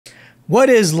What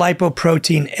is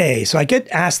lipoprotein A? So I get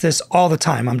asked this all the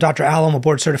time. I'm Dr. Al, I'm a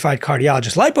board certified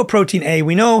cardiologist. Lipoprotein A,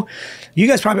 we know you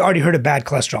guys probably already heard of bad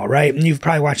cholesterol, right? And you've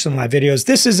probably watched some of my videos.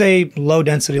 This is a low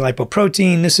density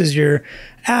lipoprotein. This is your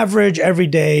average,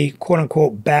 everyday, quote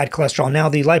unquote, bad cholesterol. Now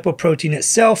the lipoprotein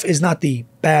itself is not the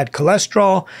bad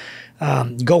cholesterol.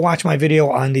 Go watch my video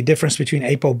on the difference between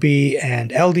apob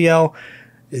and LDL.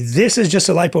 This is just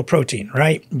a lipoprotein,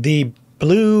 right? The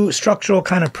blue structural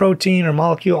kind of protein or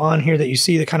molecule on here that you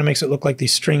see that kind of makes it look like the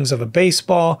strings of a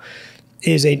baseball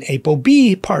is an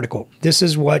apob particle. This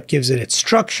is what gives it its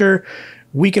structure.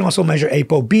 We can also measure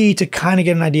apob to kind of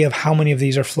get an idea of how many of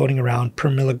these are floating around per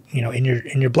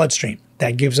in your bloodstream.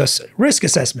 That gives us risk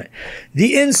assessment.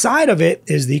 The inside of it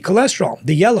is the cholesterol,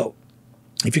 the yellow.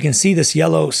 If you can see this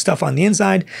yellow stuff on the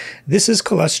inside, this is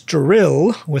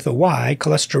cholesterol with a Y,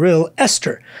 cholesterol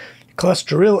ester.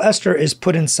 Cholesterol ester is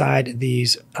put inside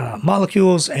these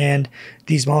molecules, and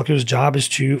these molecules' job is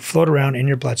to float around in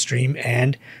your bloodstream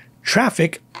and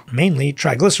traffic mainly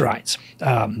triglycerides.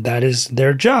 That is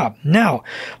their job. Now,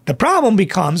 the problem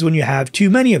becomes when you have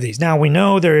too many of these. Now, we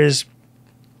know there is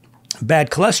bad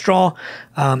cholesterol,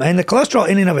 and the cholesterol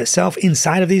in and of itself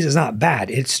inside of these is not bad.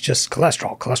 It's just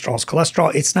cholesterol. Cholesterol is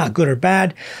cholesterol. It's not good or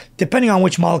bad, depending on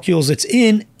which molecules it's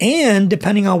in, and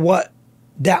depending on what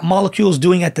that molecule is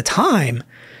doing at the time,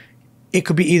 it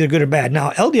could be either good or bad.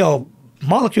 Now, LDL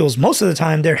molecules, most of the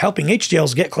time, they're helping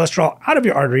HDLs get cholesterol out of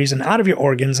your arteries and out of your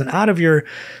organs and out of your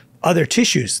other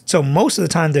tissues. So most of the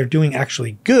time, they're doing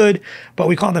actually good, but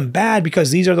we call them bad because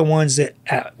these are the ones that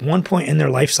at one point in their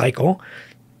life cycle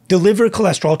deliver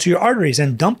cholesterol to your arteries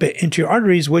and dump it into your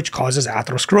arteries, which causes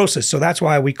atherosclerosis. So that's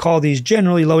why we call these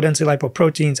generally low-density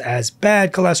lipoproteins as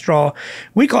bad cholesterol.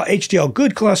 We call HDL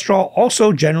good cholesterol,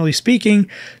 also generally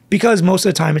speaking, because most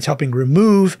of the time it's helping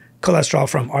remove cholesterol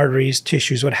from arteries,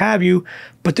 tissues, what have you.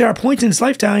 But there are points in its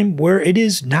lifetime where it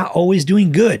is not always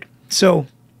doing good. So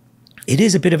it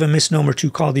is a bit of a misnomer to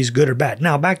call these good or bad.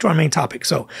 Now, back to our main topic.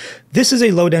 So this is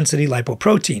a low-density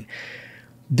lipoprotein.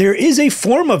 There is a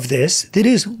form of this that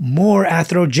is more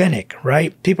atherogenic,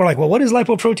 right? People are like, well, what is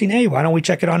lipoprotein A? Why don't we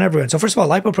check it on everyone? So first of all,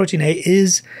 lipoprotein A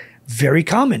is very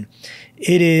common.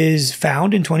 It is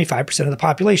found in 25% of the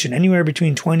population. Anywhere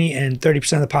between 20 and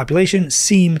 30% of the population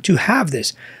seem to have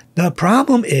this. The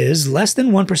problem is less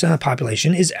than 1% of the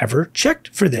population is ever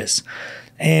checked for this.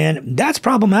 And that's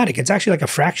problematic. It's actually like a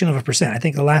fraction of a percent. I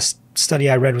think the last study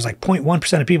I read was like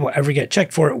 0.1% of people ever get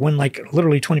checked for it when like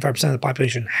literally 25% of the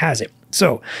population has it.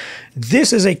 So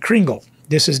this is a kringle.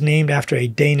 This is named after a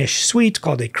Danish sweet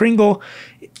called a kringle.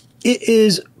 It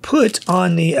is put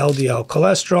on the LDL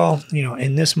cholesterol. You know,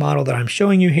 in this model that I'm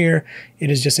showing you here,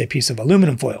 it is just a piece of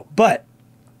aluminum foil. But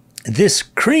this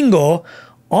kringle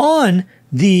on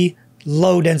the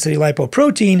low density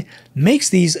lipoprotein makes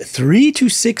these 3 to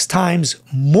 6 times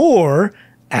more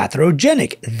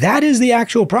atherogenic. That is the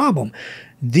actual problem.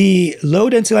 The low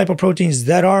density lipoproteins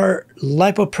that are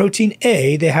lipoprotein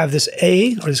A, they have this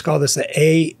A, or let's call this the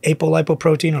A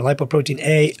apolipoprotein or lipoprotein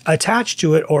A attached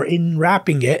to it or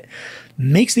enwrapping it,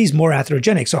 makes these more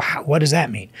atherogenic. So what does that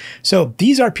mean? So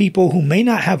these are people who may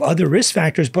not have other risk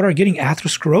factors, but are getting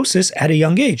atherosclerosis at a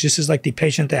young age. This is like the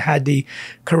patient that had the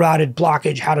carotid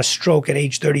blockage, had a stroke at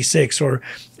age 36, or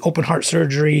open heart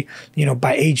surgery, you know,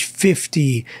 by age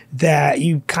 50, that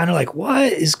you kind of like,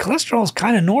 what is cholesterol is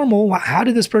kind of normal. How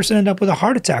did this person end up with a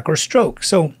heart attack or stroke?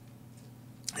 So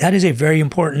that is a very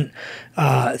important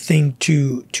thing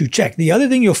to check. The other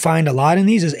thing you'll find a lot in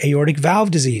these is aortic valve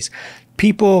disease.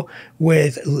 People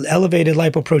with elevated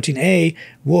lipoprotein A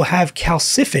will have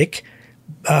calcific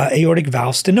aortic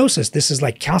valve stenosis. This is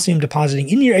like calcium depositing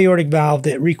in your aortic valve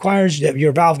that requires that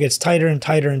your valve gets tighter and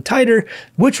tighter and tighter,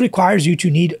 which requires you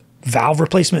to need valve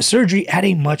replacement surgery at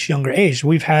a much younger age.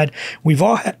 We've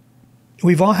all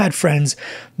had friends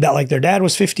that, like, their dad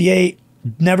was 58,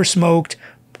 never smoked,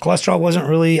 cholesterol wasn't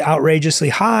really outrageously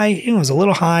high. It was a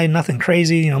little high, nothing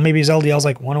crazy. You know, maybe his LDL is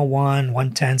like 101,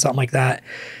 110, something like that.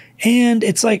 And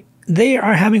it's like they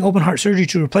are having open heart surgery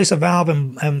to replace a valve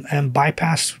and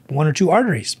bypass 1 or 2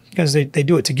 arteries, because they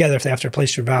do it together if they have to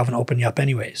replace your valve and open you up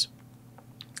anyways.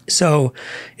 So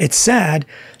it's sad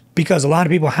because a lot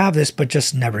of people have this but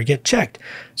just never get checked.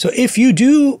 So if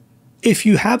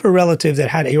you have a relative that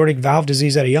had aortic valve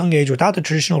disease at a young age without the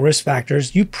traditional risk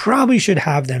factors, you probably should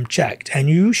have them checked. And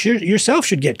you yourself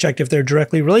should get checked if they're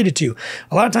directly related to you.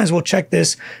 A lot of times we'll check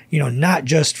this, you know, not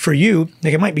just for you,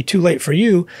 like it might be too late for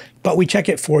you, but we check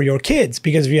it for your kids,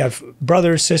 because if you have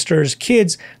brothers, sisters,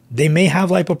 kids, they may have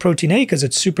lipoprotein A because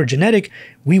it's super genetic.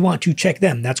 We want to check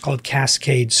them. That's called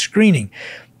cascade screening.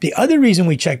 The other reason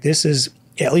we check this is,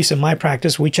 at least in my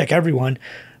practice, we check everyone,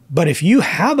 But if you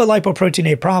have a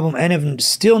lipoprotein A problem and have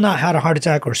still not had a heart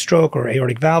attack or stroke or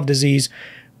aortic valve disease,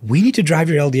 we need to drive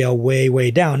your LDL way,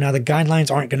 way down. Now, the guidelines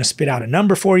aren't going to spit out a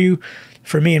number for you.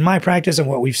 For me in my practice and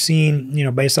what we've seen,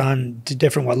 based on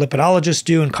different what lipidologists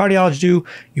do and cardiologists do,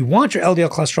 you want your LDL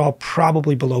cholesterol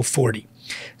probably below 40.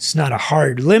 It's not a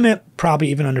hard limit. Probably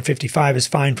even under 55 is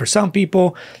fine for some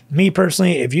people. Me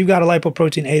personally, if you've got a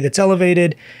lipoprotein A that's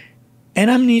elevated, and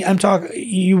I'm talking,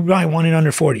 you probably want it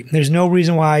under 40. There's no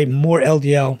reason why more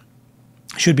LDL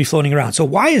should be floating around. So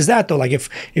why is that though? Like if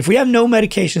we have no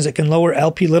medications that can lower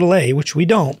Lp(a), which we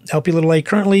don't, Lp(a)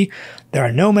 currently, there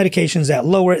are no medications that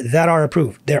lower it that are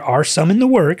approved. There are some in the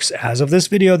works. As of this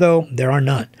video though, there are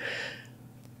none.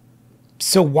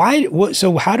 So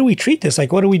so how do we treat this?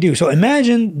 Like, what do we do? So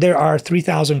imagine there are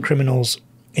 3,000 criminals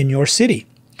in your city.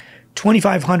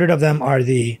 2,500 of them are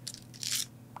the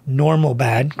normal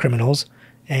bad criminals,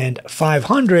 and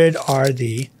 500 are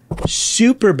the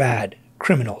super bad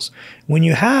criminals. When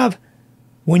you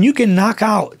can knock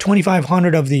out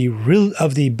 2,500 of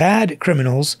the bad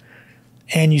criminals,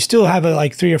 and you still have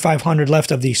like 300 or 500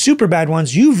 left of the super bad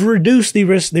ones, you've reduced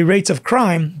the rates of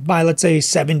crime by, let's say,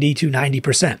 70 to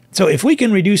 90%. So if we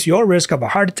can reduce your risk of a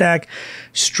heart attack,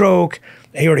 stroke,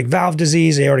 aortic valve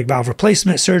disease, aortic valve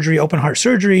replacement surgery, open heart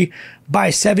surgery by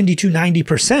 70 to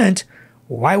 90%,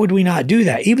 why would we not do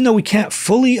that? Even though we can't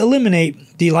fully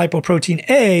eliminate the lipoprotein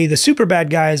A, the super bad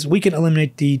guys, we can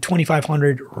eliminate the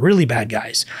 2,500 really bad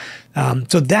guys.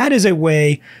 So that is a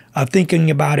way of thinking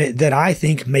about it that I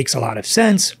think makes a lot of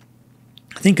sense.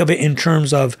 Think of it in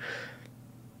terms of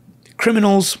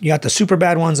criminals. You got the super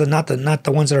bad ones and not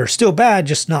the ones that are still bad,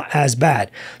 just not as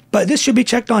bad. But this should be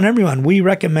checked on everyone. We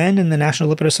recommend in the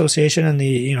National Lipid Association and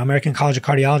the American College of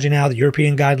Cardiology now, the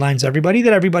European guidelines,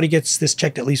 everybody gets this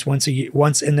checked at least once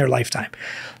in their lifetime.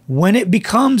 When it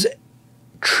becomes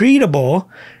treatable,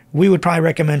 we would probably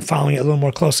recommend following it a little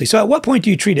more closely. So at what point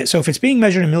do you treat it? So if it's being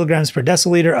measured in milligrams per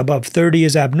deciliter, above 30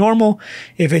 is abnormal.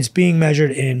 If it's being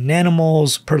measured in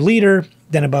nanomoles per liter,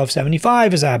 then above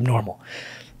 75 is abnormal.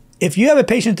 If you have a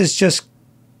patient that's just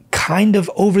kind of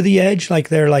over the edge, like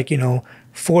they're like,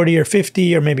 40 or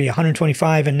 50 or maybe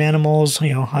 125 in nanomoles,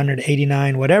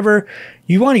 189, whatever,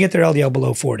 you want to get their LDL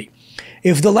below 40.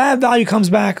 If the lab value comes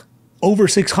back over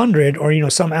 600 or,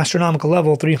 some astronomical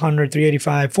level, 300,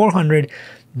 385, 400,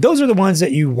 those are the ones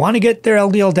that you want to get their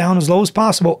LDL down as low as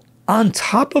possible. On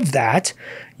top of that,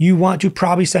 you want to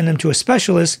probably send them to a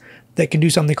specialist that can do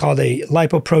something called a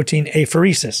lipoprotein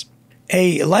apheresis.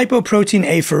 A lipoprotein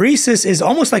apheresis is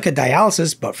almost like a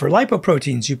dialysis, but for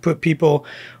lipoproteins. You put people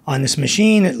on this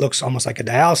machine, it looks almost like a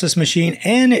dialysis machine,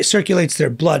 and it circulates their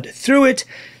blood through it,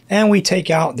 and we take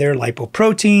out their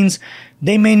lipoproteins.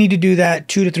 They may need to do that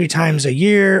 2 to 3 times a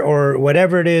year or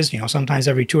whatever it is, sometimes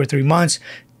every 2 or 3 months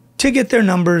to get their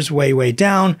numbers way, way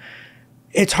down.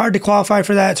 It's hard to qualify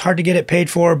for that. It's hard to get it paid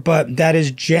for, but that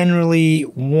is generally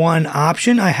one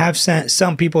option. I have sent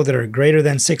some people that are greater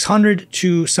than 600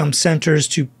 to some centers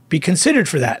to be considered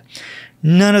for that.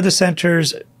 None of the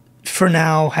centers for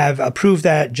now have approved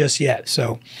that just yet.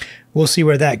 So we'll see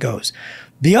where that goes.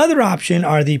 The other option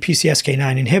are the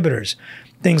PCSK9 inhibitors,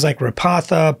 things like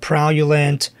Repatha,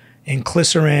 Praluent,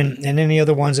 inclisiran, and any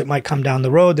other ones that might come down the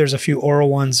road. There's a few oral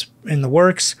ones in the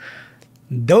works.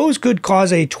 Those could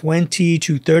cause a 20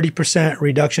 to 30%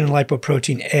 reduction in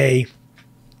lipoprotein A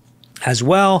as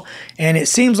well. And it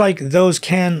seems like those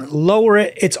can lower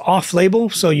it. It's off-label,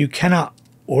 so you cannot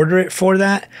order it for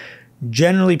that.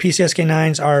 Generally,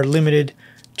 PCSK9s are limited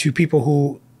to people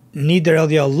who need their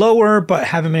LDL lower but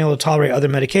haven't been able to tolerate other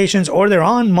medications, or they're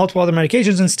on multiple other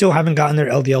medications and still haven't gotten their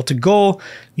LDL to goal.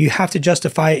 You have to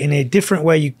justify it in a different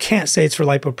way. You can't say it's for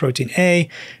lipoprotein A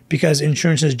because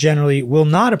insurances generally will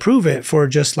not approve it for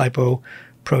just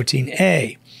lipoprotein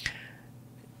A.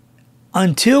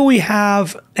 Until we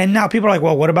have, and now people are like,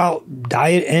 well, what about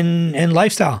diet and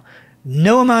lifestyle?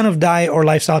 No amount of diet or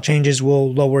lifestyle changes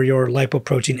will lower your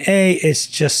lipoprotein A. It's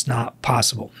just not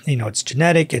possible. It's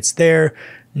genetic, it's there.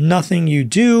 Nothing you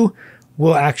do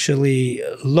will actually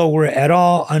lower it at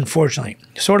all, unfortunately.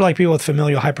 Sort of like people with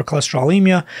familial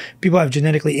hypercholesterolemia. People have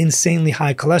genetically insanely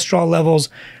high cholesterol levels.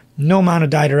 No amount of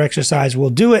diet or exercise will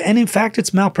do it. And in fact,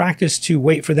 it's malpractice to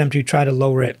wait for them to try to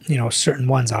lower it, certain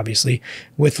ones, obviously,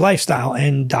 with lifestyle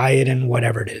and diet and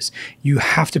whatever it is. You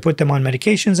have to put them on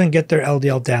medications and get their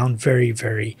LDL down very,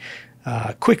 very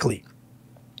quickly.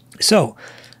 So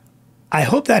I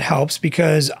hope that helps,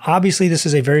 because obviously this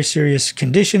is a very serious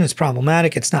condition. It's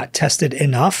problematic. It's not tested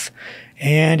enough,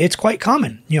 and it's quite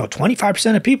common.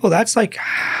 25% of people, that's like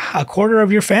a quarter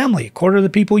of your family, a quarter of the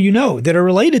people you know that are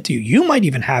related to you. You might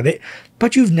even have it,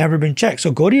 but you've never been checked.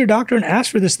 So go to your doctor and ask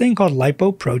for this thing called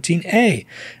lipoprotein A,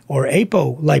 or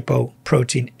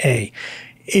apolipoprotein A.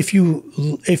 If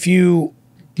you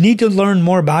need to learn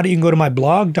more about it, you can go to my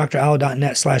blog,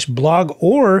 drallo.net/blog,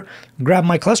 or grab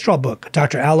my cholesterol book,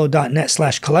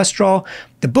 drallo.net/cholesterol.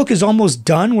 The book is almost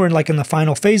done. We're in the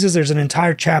final phases. There's an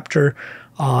entire chapter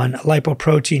on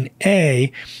lipoprotein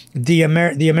A. The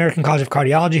American College of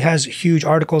Cardiology has huge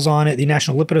articles on it. The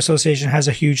National Lipid Association has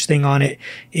a huge thing on it.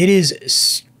 It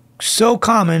is so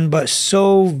common, but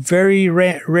so very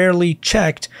rarely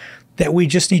checked, that we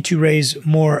just need to raise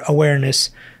more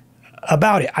awareness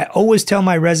about it. I always tell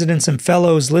my residents and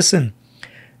fellows, listen,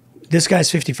 this guy's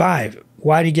 55.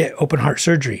 Why did he get open heart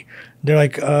surgery? They're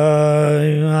like,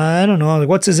 I don't know. Like,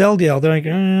 what's his LDL? They're like,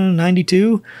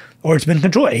 92. Or it's been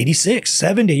controlled, 86,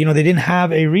 70. They didn't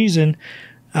have a reason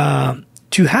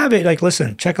to have it. Like,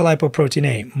 listen, check a lipoprotein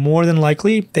A. More than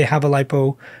likely, they have a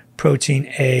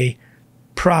lipoprotein A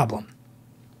problem.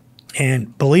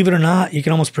 And believe it or not, you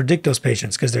can almost predict those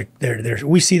patients, because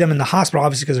we see them in the hospital,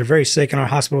 obviously, because they're very sick. And our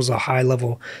hospital is a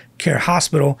high-level care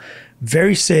hospital.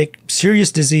 Very sick,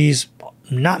 serious disease,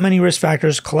 not many risk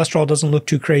factors. Cholesterol doesn't look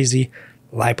too crazy.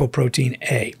 Lipoprotein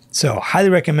A. So highly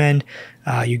recommend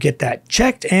you get that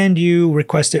checked and you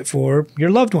request it for your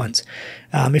loved ones.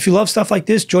 If you love stuff like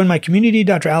this, join my community,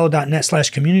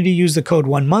 drallo.net/community. Use the code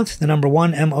 1month, the number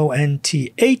 1,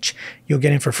 MONTH. You'll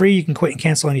get in for free. You can quit and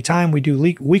cancel anytime. We do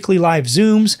weekly live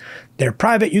Zooms. They're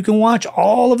private. You can watch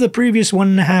all of the previous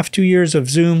 1.5, 2 years of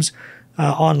Zooms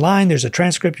online. There's a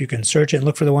transcript. You can search it and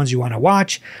look for the ones you want to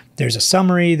watch. There's a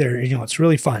summary there. It's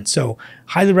really fun. So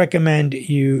highly recommend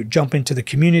you jump into the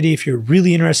community. If you're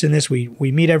really interested in this, we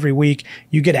meet every week.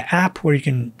 You get an app where you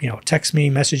can, text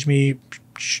me, message me,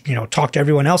 talk to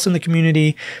everyone else in the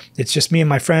community. It's just me and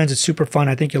my friends. It's super fun.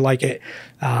 I think you'll like it.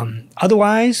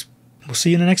 Otherwise, we'll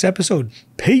see you in the next episode.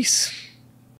 Peace.